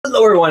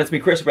Hello everyone, it's me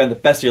Christopher, and the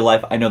best of your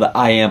life. I know that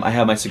I am. I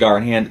have my cigar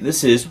in hand.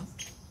 This is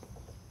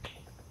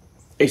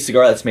a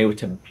cigar that's made with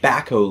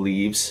tobacco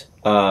leaves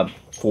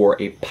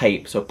for a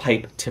pipe. So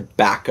pipe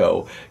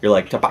tobacco. You're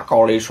like,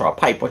 tobacco leaves for a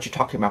pipe? What you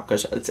talking about?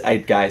 Because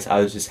guys,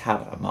 I was just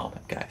having a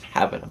moment, guys.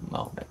 Having a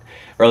moment.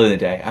 Early in the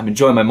day. I'm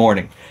enjoying my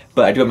morning.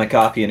 But I do have my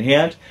coffee in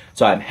hand,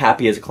 so I'm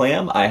happy as a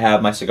clam. I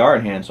have my cigar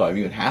in hand, so I'm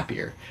even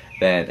happier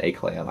than a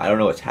clam. I don't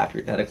know what's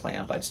happier than a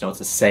clam, but I just know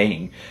it's a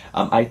saying.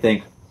 I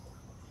think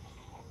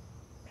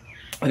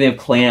of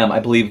clam, I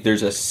believe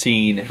there's a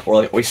scene, or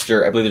like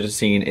oyster, I believe there's a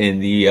scene in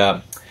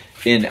the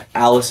in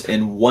Alice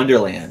in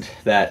Wonderland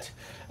that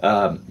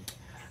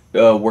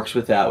works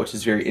with that, which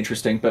is very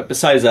interesting. But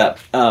besides that,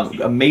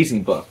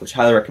 amazing book, which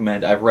I highly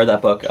recommend. I've read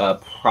that book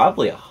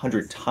probably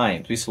 100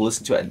 times. We used to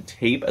listen to it on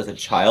tape as a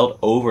child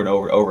over and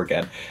over and over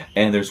again.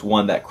 And there's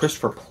one that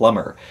Christopher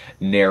Plummer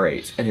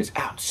narrates, and it's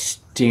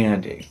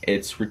outstanding.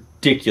 It's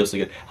ridiculously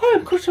good. Hi,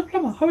 I'm Christopher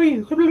Plummer. How are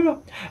you?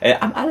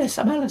 I'm Alice.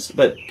 I'm Alice.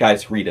 But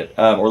guys, read it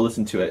or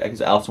listen to it,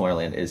 because Alice in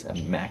Wonderland is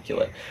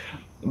immaculate.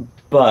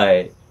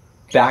 But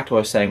back to what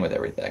I was saying with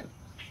everything.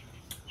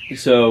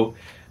 So,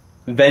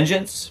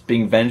 vengeance,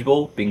 being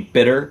vengeful, being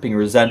bitter, being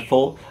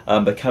resentful,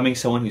 becoming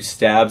someone who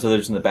stabs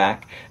others in the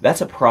back,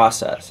 that's a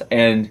process.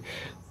 And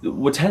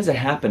what tends to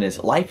happen is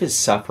life is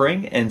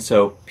suffering, and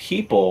so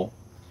people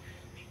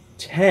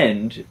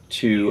tend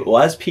to,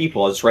 well, as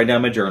people, I'll just write down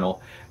in my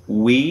journal,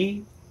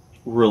 we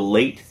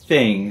relate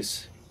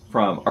things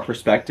from our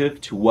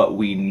perspective to what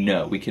we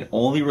know. We can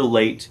only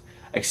relate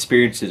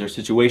experiences or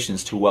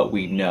situations to what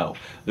we know.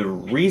 The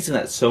reason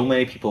that so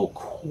many people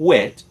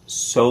quit,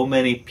 so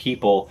many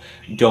people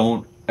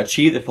don't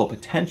achieve their full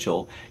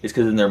potential, is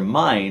because in their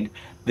mind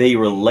they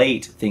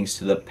relate things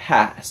to the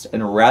past,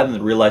 and rather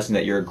than realizing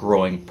that you're a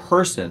growing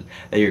person,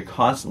 that you're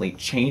constantly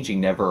changing,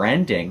 never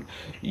ending,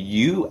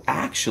 you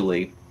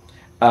actually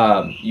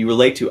you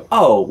relate to,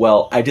 oh,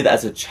 well, I did that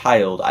as a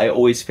child. I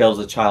always failed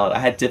as a child. I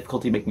had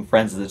difficulty making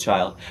friends as a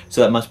child,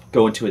 so that must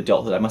go into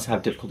adulthood. I must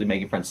have difficulty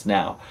making friends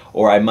now.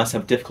 Or I must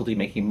have difficulty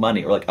making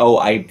money. Or like, oh,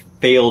 I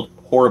failed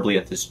horribly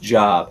at this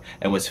job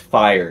and was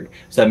fired.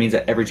 So that means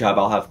that every job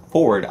I'll have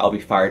forward, I'll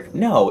be fired.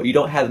 No, you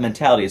don't have the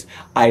mentality is,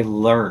 I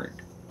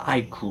learned,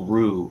 I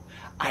grew,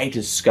 I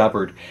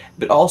discovered.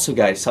 But also,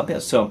 guys, something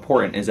that's so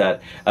important is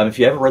that if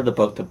you ever read the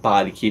book, The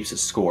Body Keeps a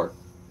Score,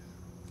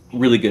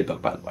 really good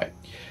book, by the way.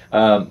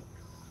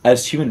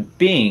 As human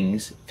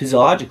beings,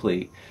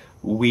 physiologically,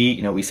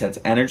 we sense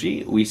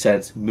energy, we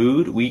sense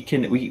mood, we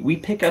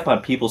pick up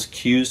on people's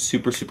cues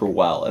super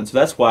well, and so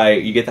that's why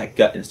you get that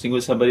gut instinct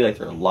with somebody, like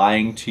they're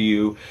lying to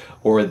you,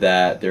 or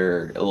that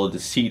they're a little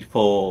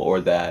deceitful,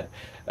 or that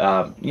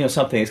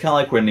something. It's kind of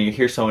like when you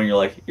hear someone, you're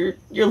like,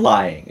 you're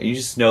lying, and you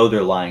just know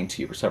they're lying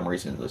to you for some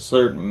reason. There's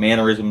certain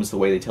mannerisms, the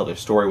way they tell their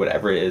story,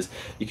 whatever it is,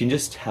 you can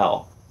just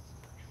tell,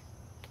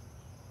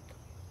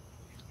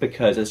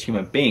 because as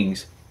human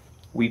beings,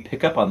 we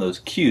pick up on those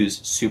cues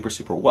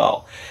super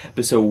well.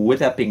 But so with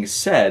that being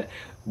said,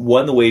 one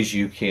of the ways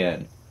you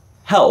can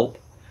help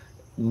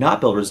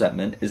not build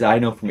resentment is, I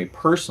know for me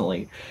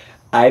personally,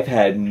 I've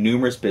had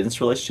numerous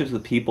business relationships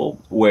with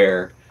people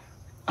where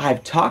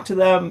I've talked to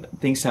them,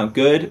 things sound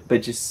good,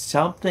 but just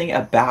something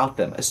about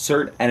them, a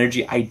certain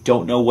energy, I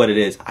don't know what it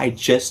is. I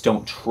just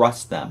don't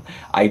trust them.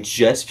 I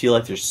just feel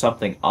like there's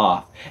something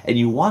off. And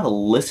you want to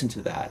listen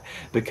to that,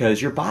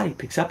 because your body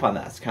picks up on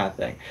that kind of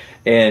thing.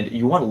 And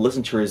you want to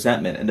listen to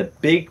resentment. And the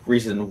big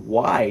reason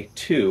why,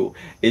 too,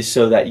 is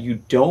so that you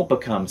don't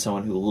become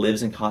someone who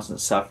lives in constant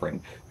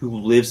suffering, who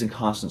lives in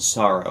constant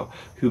sorrow,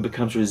 who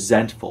becomes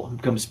resentful, who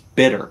becomes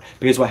bitter.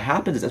 Because what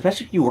happens is,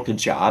 especially if you work a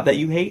job that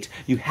you hate,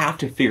 you have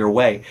to figure a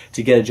way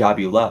to get a job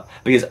you love.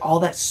 Because all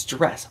that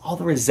stress, all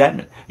the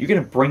resentment, you're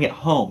going to bring it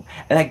home.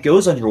 And that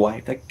goes on your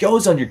wife, that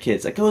goes on your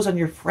kids, that goes on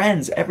your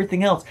friends,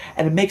 everything else.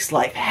 And it makes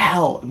life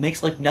hell. It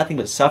makes life nothing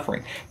but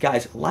suffering.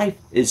 Guys, life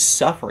is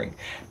suffering,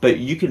 but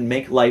you can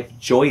make life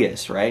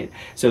joyous, right?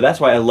 So that's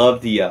why I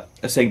love the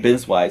saying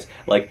business-wise,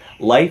 like,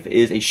 life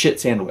is a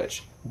shit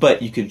sandwich,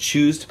 but you can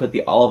choose to put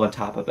the olive on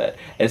top of it.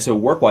 And so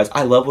work-wise,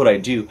 I love what I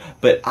do,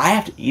 but I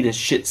have to eat a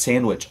shit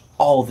sandwich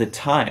all the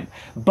time.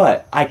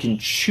 But I can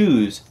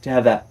choose to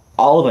have that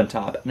olive on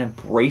top and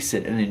embrace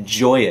it and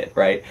enjoy it,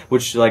 right?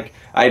 Which, like,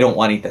 I don't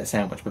want to eat that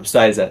sandwich, but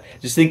besides that,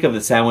 just think of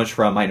the sandwich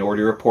from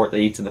Minority Report that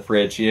eats in the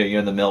fridge, you're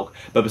in the milk,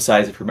 but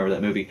besides, if you remember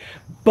that movie.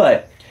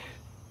 But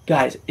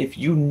guys, if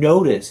you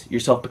notice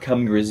yourself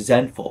becoming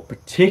resentful,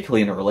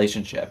 particularly in a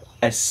relationship,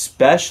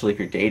 especially if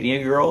you're dating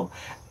a girl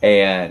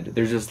and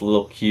there's just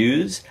little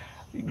cues,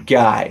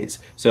 guys,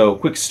 so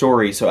quick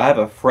story. So I have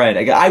a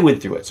friend, I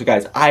went through it. So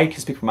guys, I can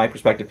speak from my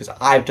perspective because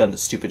I've done the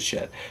stupid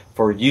shit,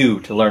 for you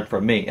to learn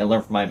from me and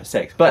learn from my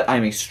mistakes. But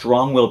I'm a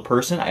strong-willed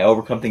person. I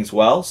overcome things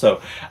well.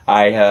 So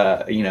I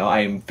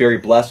am very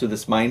blessed with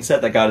this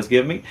mindset that God has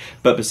given me.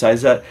 But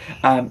besides that,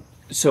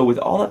 so with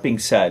all that being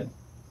said,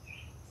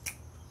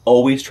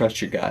 always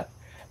trust your gut.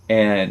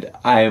 And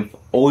I've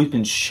always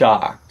been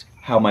shocked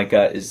how my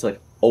gut is, like,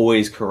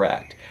 always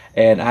correct.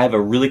 And I have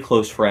a really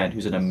close friend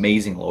who's an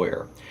amazing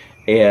lawyer.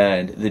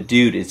 And the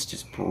dude is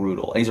just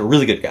brutal. And he's a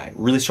really good guy,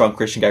 really strong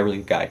Christian guy, really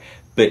good guy.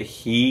 But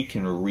he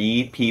can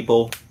read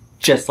people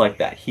just like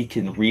that. He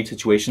can read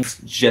situations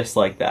just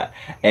like that.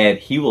 And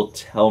he will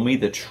tell me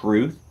the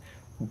truth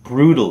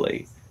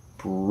brutally,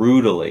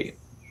 brutally.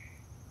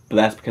 But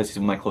that's because he's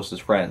one of my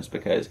closest friends,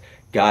 because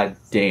god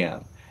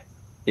damn,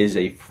 is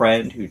a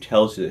friend who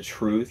tells you the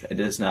truth and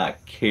does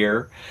not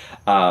care,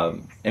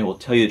 and will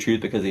tell you the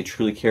truth because they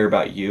truly care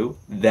about you.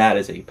 That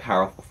is a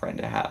powerful friend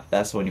to have.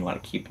 That's the one you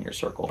want to keep in your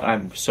circle. And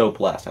I'm so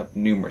blessed. I have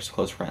numerous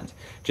close friends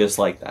just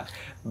like that.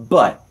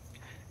 But,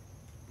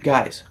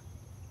 guys,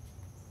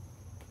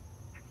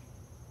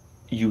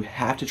 you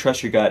have to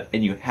trust your gut,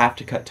 and you have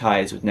to cut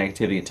ties with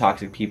negativity and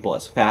toxic people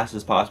as fast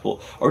as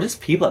possible, or just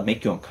people that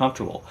make you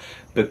uncomfortable,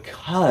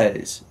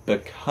 because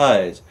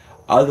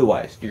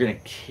otherwise you're going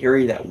to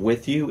carry that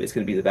with you. It's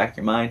going to be in the back of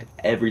your mind.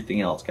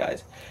 Everything else,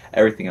 guys,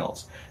 everything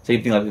else.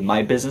 Same thing like with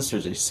my business.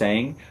 There's a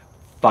saying,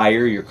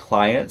 fire your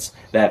clients.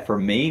 That for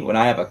me, when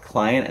I have a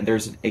client and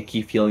there's an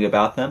icky feeling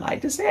about them, I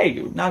just say,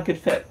 hey, not a good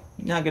fit,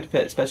 not a good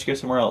fit, especially go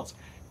somewhere else.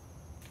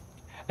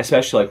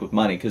 Especially like with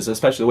money, because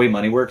especially the way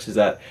money works is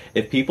that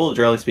if people,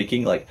 generally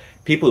speaking, like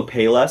people who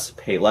pay less,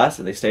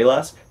 and they stay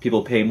less.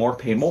 People who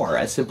pay more,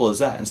 as simple as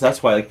that. And so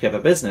that's why, like, if you have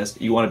a business,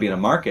 you want to be in a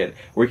market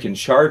where you can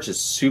charge a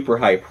super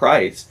high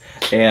price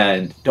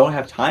and don't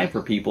have time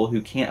for people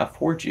who can't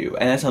afford you.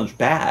 And that sounds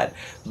bad,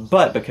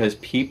 but because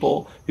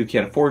people who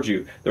can't afford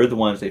you, they're the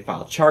ones, they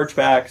file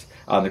chargebacks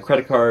on the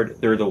credit card.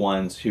 They're the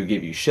ones who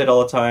give you shit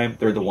all the time.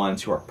 They're the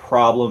ones who are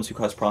problems, who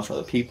cause problems for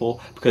other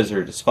people because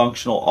they're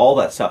dysfunctional, all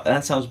that stuff. And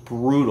that sounds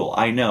brutal,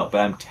 I know,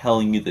 but I'm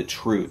telling you the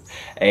truth.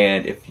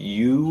 And if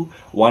you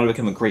want to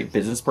become a great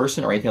business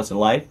person or anything else in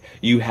life,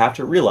 you have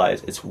to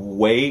realize it's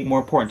way more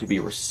important to be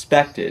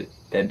respected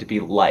than to be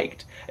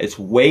liked. It's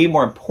way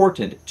more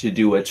important to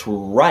do what's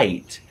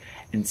right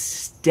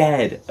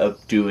instead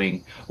of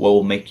doing what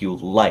will make you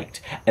liked.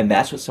 And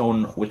that's what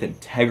someone with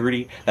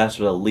integrity, that's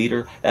what a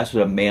leader, that's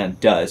what a man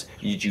does.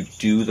 You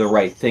do the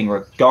right thing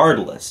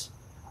regardless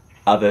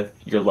of if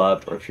you're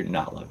loved or if you're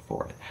not loved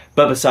for it.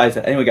 But besides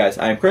that, anyway guys,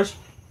 I am Chris.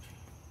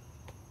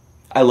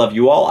 I love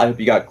you all. I hope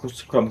you got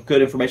some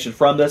good information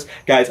from this.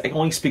 Guys, I can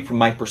only speak from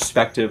my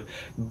perspective,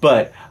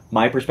 but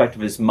my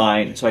perspective is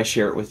mine, so I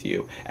share it with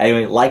you.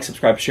 Anyway, like,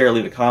 subscribe, share,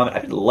 leave a comment.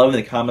 I've been loving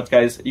the comments,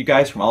 guys. You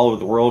guys from all over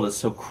the world is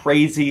so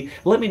crazy.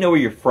 Let me know where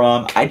you're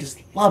from. I just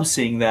love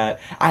seeing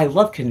that. I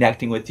love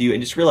connecting with you, and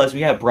just realize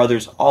we have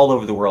brothers all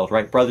over the world,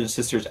 right? Brothers and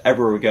sisters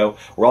everywhere we go.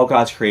 We're all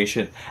God's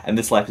creation, and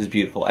this life is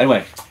beautiful.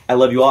 Anyway, I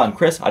love you all. I'm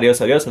Chris. Adios,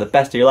 adios. Have the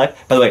best of your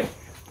life. By the way,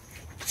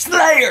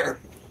 Slayer!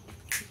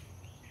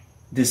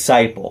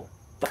 Disciple.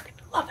 Fucking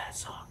love that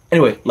song.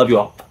 Anyway, love you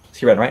all.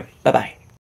 See you around, right? Bye-bye.